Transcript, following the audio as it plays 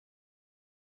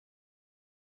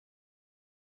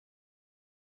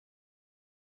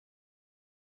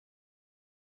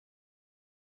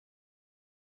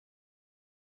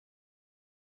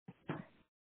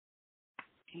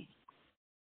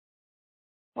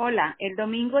Hola, el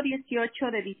domingo 18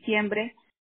 de diciembre,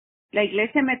 la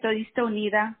Iglesia Metodista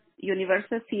Unida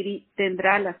Universal City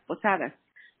tendrá Las Posadas.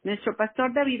 Nuestro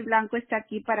pastor David Blanco está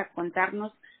aquí para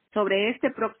contarnos sobre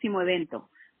este próximo evento.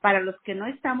 Para los que no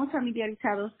estamos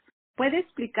familiarizados, ¿puede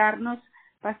explicarnos,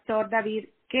 Pastor David,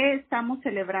 qué estamos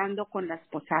celebrando con Las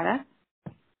Posadas?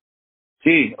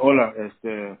 Sí, hola,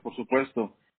 por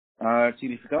supuesto. El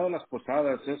significado de las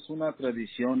posadas es una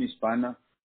tradición hispana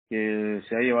que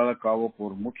se ha llevado a cabo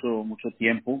por mucho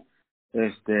tiempo,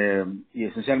 y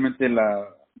esencialmente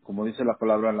como dice la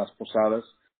palabra, las posadas,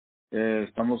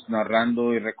 estamos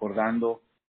narrando y recordando,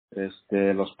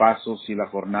 los pasos y la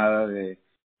jornada de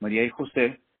María y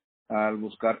José al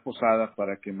buscar posada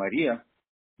para que María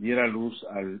diera luz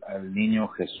al niño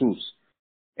Jesús.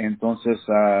 Entonces,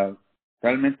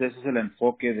 realmente ese es el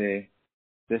enfoque de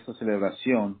esta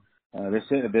celebración,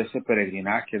 de ese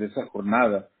peregrinaje, de esa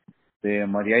jornada de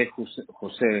María y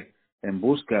José en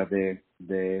busca de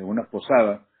una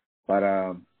posada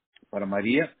para, para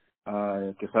María,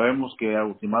 que sabemos que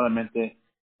últimamente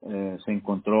se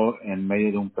encontró en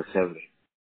medio de un pesebre.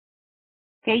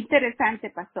 Qué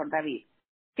interesante, Pastor David.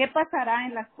 ¿Qué pasará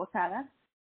en Las Posadas?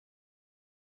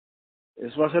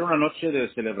 Eso va a ser una noche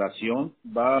de celebración,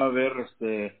 va a haber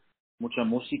mucha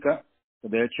música.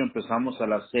 De hecho, empezamos a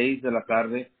las 6 de la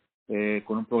tarde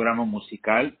con un programa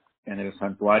musical en el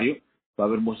santuario. Va a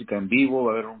haber música en vivo,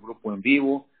 va a haber un grupo en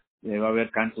vivo, va a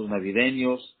haber cantos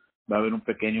navideños, va a haber un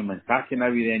pequeño mensaje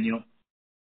navideño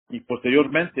y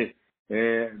posteriormente,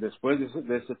 después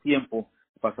de ese tiempo,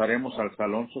 pasaremos al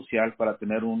salón social para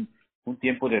tener un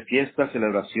tiempo de fiesta,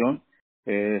 celebración.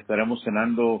 Estaremos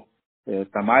cenando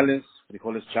tamales,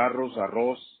 frijoles charros,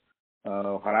 arroz,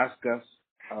 hojarascas,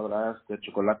 habrá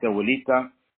chocolate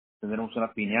abuelita, tendremos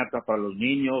una piñata para los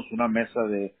niños, una mesa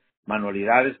de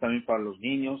manualidades también para los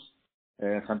niños.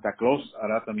 Santa Claus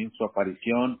hará también su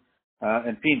aparición.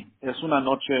 En fin, es una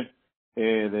noche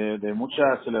de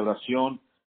mucha celebración,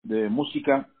 de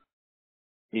música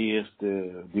y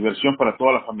diversión para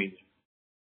toda la familia.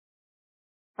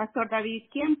 Pastor David,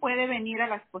 ¿quién puede venir a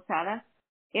Las Posadas?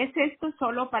 ¿Es esto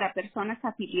solo para personas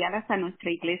afiliadas a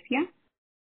nuestra iglesia?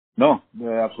 No,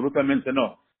 absolutamente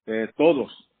no.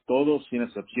 Todos sin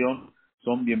excepción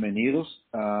son bienvenidos.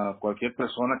 A cualquier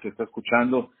persona que esté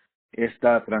escuchando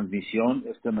esta transmisión,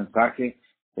 este mensaje,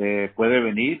 puede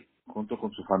venir junto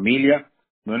con su familia.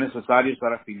 No es necesario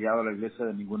estar afiliado a la iglesia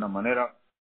de ninguna manera.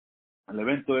 El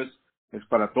evento es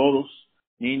para todos,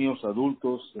 niños,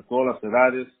 adultos, de todas las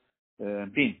edades,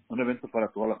 en fin, un evento para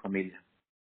toda la familia.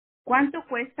 ¿Cuánto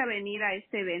cuesta venir a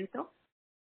este evento?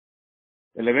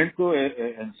 El evento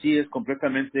en sí es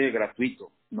completamente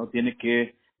gratuito, no tiene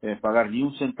que pagar ni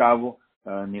un centavo,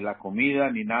 ni la comida,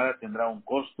 ni nada tendrá un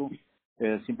costo.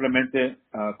 Simplemente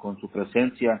con su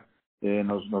presencia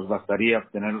nos bastaría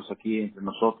tenerlos aquí entre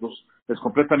nosotros. Es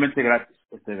completamente gratis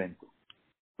este evento.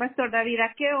 Pastor David,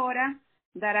 ¿a qué hora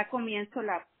dará comienzo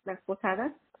las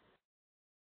posadas?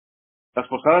 Las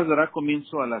posadas dará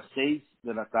comienzo a las 6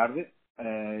 de la tarde,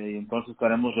 y entonces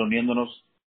estaremos reuniéndonos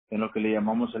en lo que le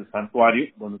llamamos el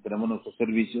santuario, donde tenemos nuestros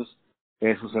servicios.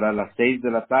 Eso será a las 6 de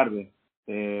la tarde,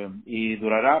 y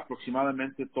durará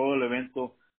aproximadamente todo el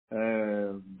evento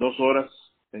 2 horas,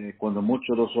 cuando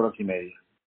mucho 2 horas y media.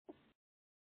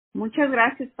 Muchas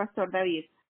gracias, Pastor David.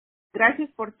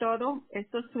 Gracias por todo.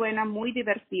 Esto suena muy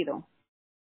divertido.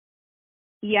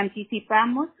 Y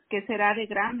anticipamos que será de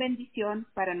gran bendición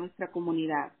para nuestra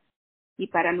comunidad. Y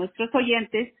para nuestros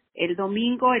oyentes, el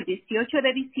domingo, el 18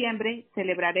 de diciembre,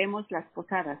 celebraremos las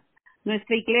posadas.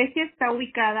 Nuestra iglesia está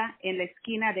ubicada en la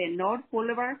esquina de North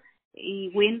Boulevard y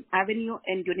Wynn Avenue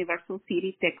en Universal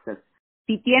City, Texas.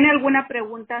 Si tiene alguna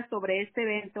pregunta sobre este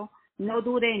evento, no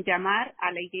dude en llamar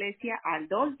a la iglesia al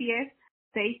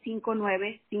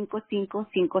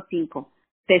 210-659-5555.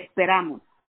 Te esperamos.